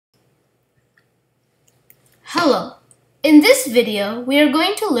Hello. In this video, we are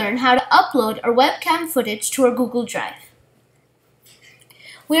going to learn how to upload our webcam footage to our Google Drive.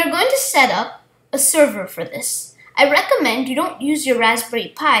 We are going to set up a server for this. I recommend you don't use your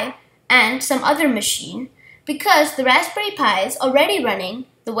Raspberry Pi and some other machine because the Raspberry Pi is already running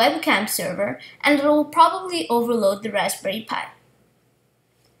the webcam server and it will probably overload the Raspberry Pi.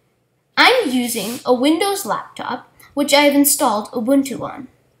 I'm using a Windows laptop which I have installed Ubuntu on.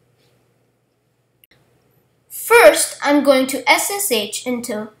 First, I'm going to SSH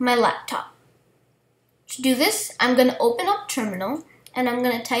into my laptop. To do this, I'm going to open up Terminal and I'm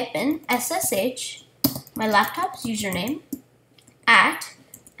going to type in SSH, my laptop's username, and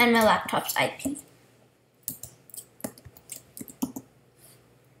my laptop's IP.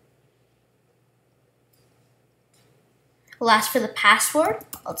 I'll ask for the password.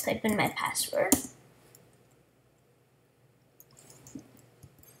 I'll type in my password.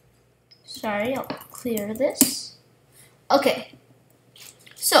 Sorry, I'll clear this. Okay,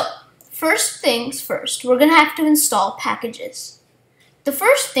 so first things first, we're going to have to install packages. The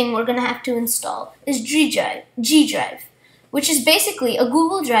first thing we're going to have to install is GDrive, which is basically a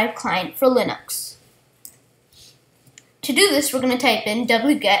Google Drive client for Linux. To do this, we're going to type in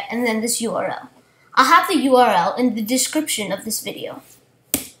wget and then this URL. I'll have the URL in the description of this video.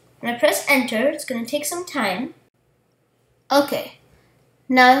 When I press enter, it's going to take some time. Okay.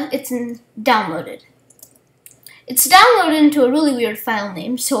 Now it's downloaded. It's downloaded into a really weird file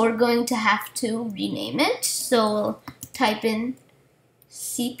name, so we're going to have to rename it. So we'll type in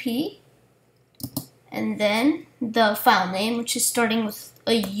cp and then the file name, which is starting with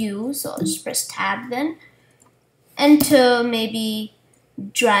a U, so I'll just press tab then. And to maybe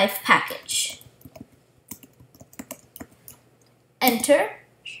drive package. Enter.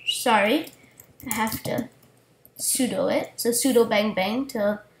 Sorry, I have to sudo it. So sudo bang bang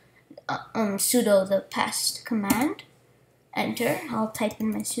to sudo the past command. Enter. I'll type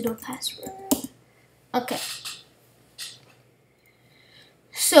in my sudo password. Okay.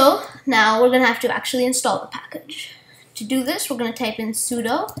 So now we're going to have to actually install the package. To do this, we're going to type in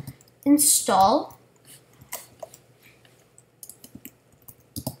sudo install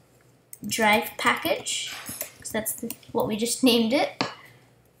drive package, because that's what we just named it,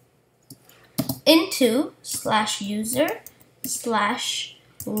 into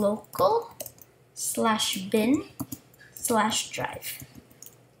 /user/local/bin/drive.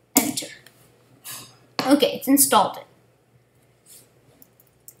 Enter. Okay, it's installed it.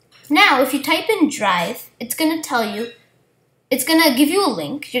 Now, if you type in drive, it's going to tell you, it's going to give you a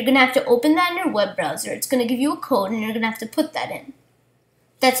link. You're going to have to open that in your web browser. It's going to give you a code and you're going to have to put that in.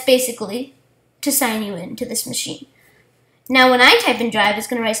 That's basically to sign you in to this machine. Now, when I type in drive, it's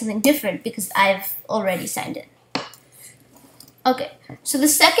going to write something different because I've already signed in. Okay, so the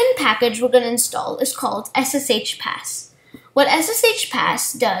second package we're going to install is called SSH Pass. What SSH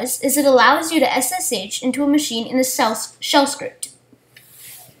Pass does is it allows you to SSH into a machine in a shell script.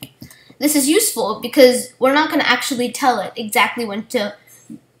 This is useful because we're not going to actually tell it exactly when to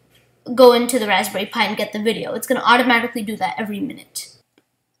go into the Raspberry Pi and get the video. It's going to automatically do that every minute.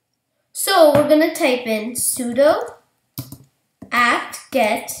 So we're going to type in sudo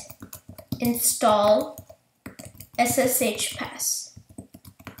apt-get install SSH Pass.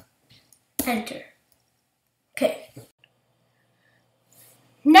 Enter. Okay.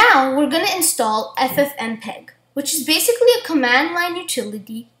 Now we're going to install ffmpeg, which is basically a command line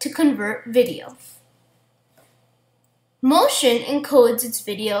utility to convert video. Motion encodes its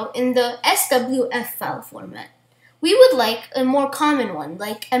video in the SWF file format. We would like a more common one,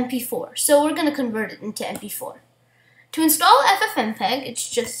 like MP4, so we're going to convert it into MP4. To install ffmpeg, it's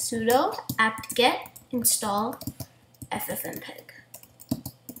just sudo apt-get install ffmpeg.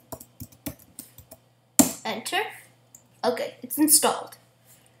 Enter. Okay, it's installed.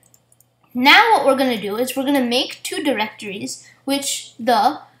 Now what we're going to do is we're going to make two directories which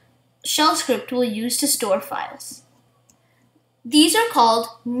the shell script will use to store files. These are called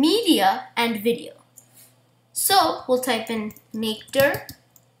media and video. So we'll type in makedir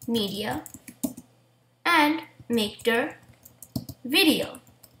media and makedir video.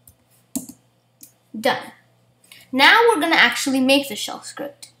 Done. Now we're going to actually make the shell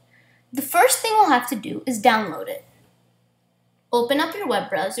script. The first thing we'll have to do is download it. Open up your web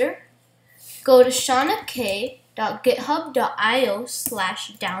browser, go to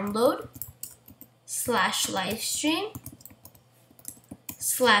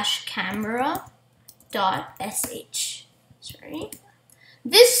Sorry.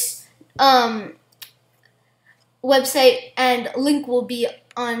 This website and link will be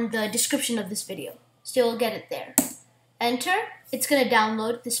on the description of this video, so you'll get it there. Enter. It's going to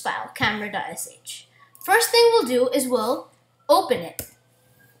download this file, camera.sh. First thing we'll do is we'll open it.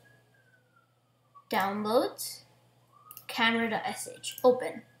 Downloads, camera.sh,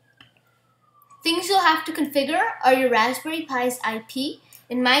 open. Things you'll have to configure are your Raspberry Pi's IP.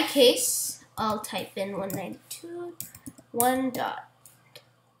 In my case, I'll type in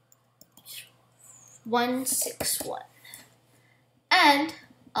 192.1.161. And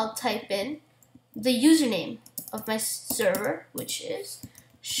I'll type in the username of my server, which is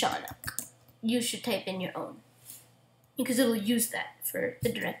Shaunak. You should type in your own, because it'll use that for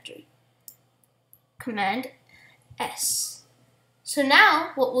the directory. Command S. So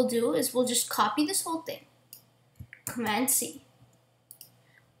now what we'll do is we'll just copy this whole thing. Command C.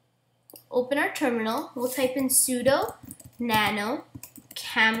 Open our terminal. We'll type in sudo nano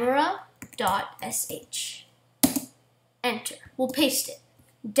camera.sh. Enter. We'll paste it.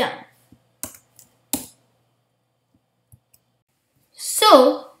 Done.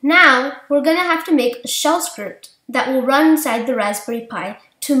 So now we're going to have to make a shell script that will run inside the Raspberry Pi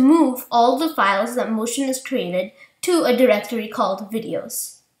to move all the files that Motion has created to a directory called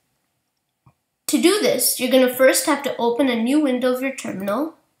videos. To do this, you're going to first have to open a new window of your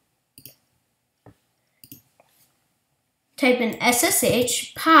terminal. Type in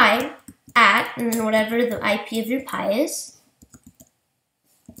SSH Pi at, and then whatever the IP of your Pi is.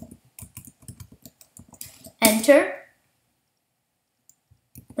 Enter.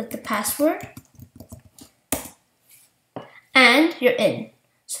 Put the password. And you're in.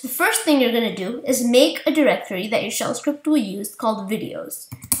 So the first thing you're going to do is make a directory that your shell script will use called videos.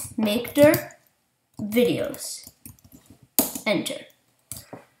 Make dir videos. Enter.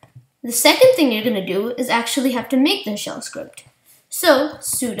 The second thing you're going to do is actually have to make the shell script. So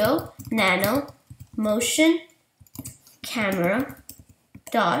sudo nano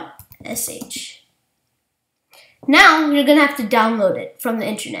motionCamera.sh. Now you're going to have to download it from the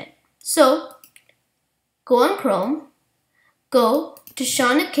internet. So go on Chrome, go to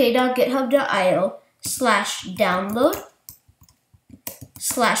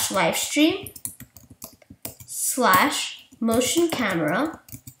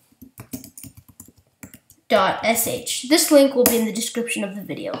This link will be in the description of the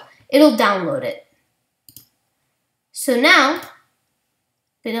video. It'll download it. So now,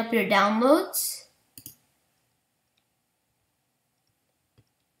 open up your downloads.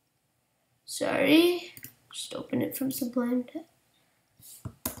 Sorry, just open it from Sublime Text.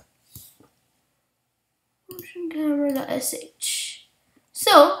 motionCamera.sh.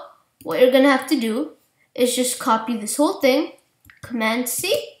 So, what you're going to have to do is just copy this whole thing, Command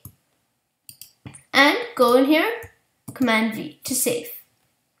C, and go in here, Command V to save.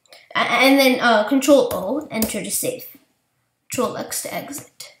 And then Control O, enter to save. Control X to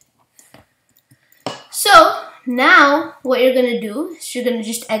exit. So, now what you're going to do is you're going to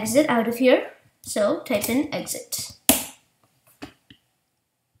just exit out of here. So, type in exit.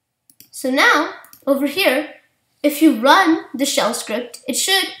 So now, over here, if you run the shell script, it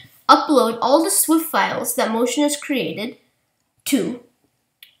should upload all the Swift files that Motion has created to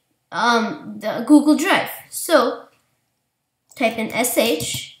the Google Drive. So type in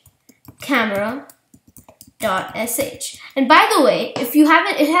SSH camera.sh. And by the way, if you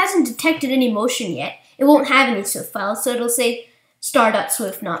haven't, it hasn't detected any motion yet, it won't have any Swift files, so it'll say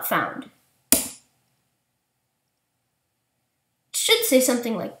star.swift not found. It should say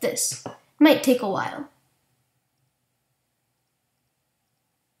something like this. It might take a while.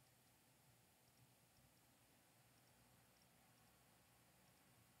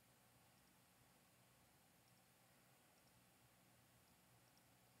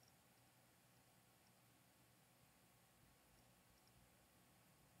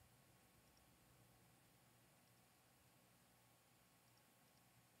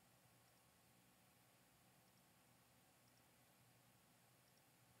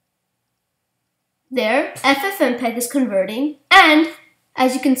 There, ffmpeg is converting, and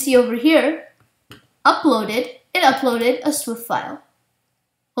as you can see over here, it uploaded a Swift file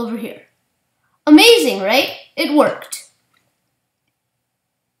over here. Amazing, right? It worked.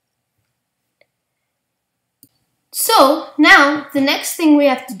 So now the next thing we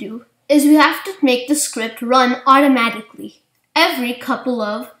have to do is we have to make the script run automatically every couple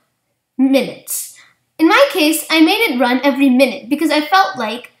of minutes. In my case, I made it run every minute because I felt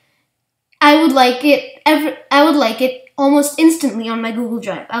like I would like it almost instantly on my Google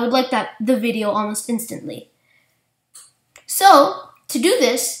Drive. I would like the video almost instantly. So to do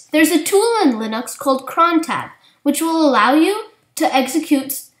this, there's a tool in Linux called crontab, which will allow you to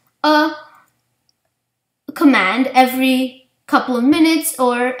execute a command every couple of minutes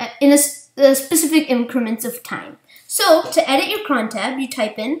or in a specific increments of time. So to edit your crontab, you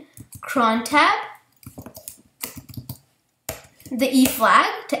type in crontab.txt. the E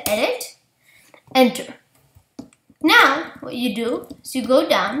flag to edit, enter. Now, what you do is you go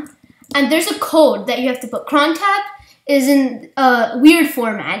down, and there's a code that you have to put. Crontab is in a weird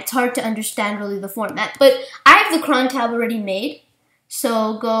format. It's hard to understand really the format, but I have the crontab already made.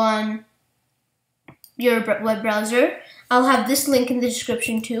 So go on your web browser. I'll have this link in the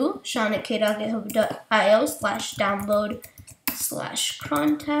description too,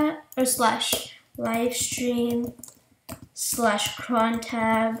 shaunak.github.io/download/crontab or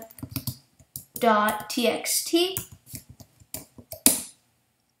 /livestream/crontab.txt.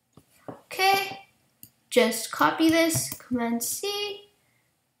 Okay, just copy this, Command C,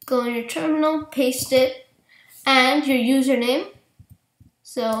 go in your terminal, paste it, and your username.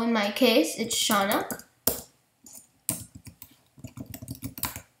 So in my case, it's Shaunak.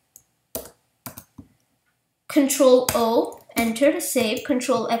 Control O, enter to save,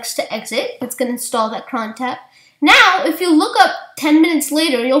 Control X to exit. It's going to install that crontab. Now, if you look up 10 minutes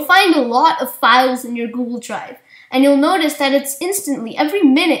later, you'll find a lot of files in your Google Drive. And you'll notice that it's instantly, every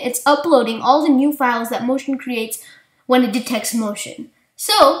minute, it's uploading all the new files that Motion creates when it detects motion.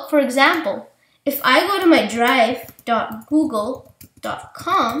 So, for example, if I go to my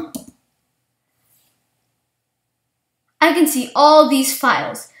drive.google.com, I can see all these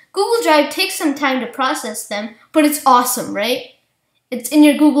files. Google Drive takes some time to process them, but it's awesome, right? It's in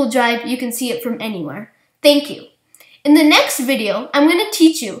your Google Drive, you can see it from anywhere. Thank you. In the next video, I'm going to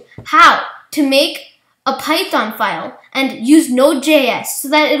teach you how to make a Python file and use Node.js so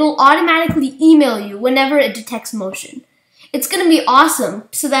that it'll automatically email you whenever it detects motion. It's going to be awesome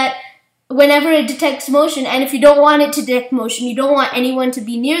so that whenever it detects motion, and if you don't want it to detect motion, you don't want anyone to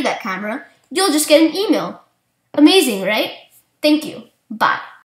be near that camera, you'll just get an email. Amazing, right? Thank you. Bye.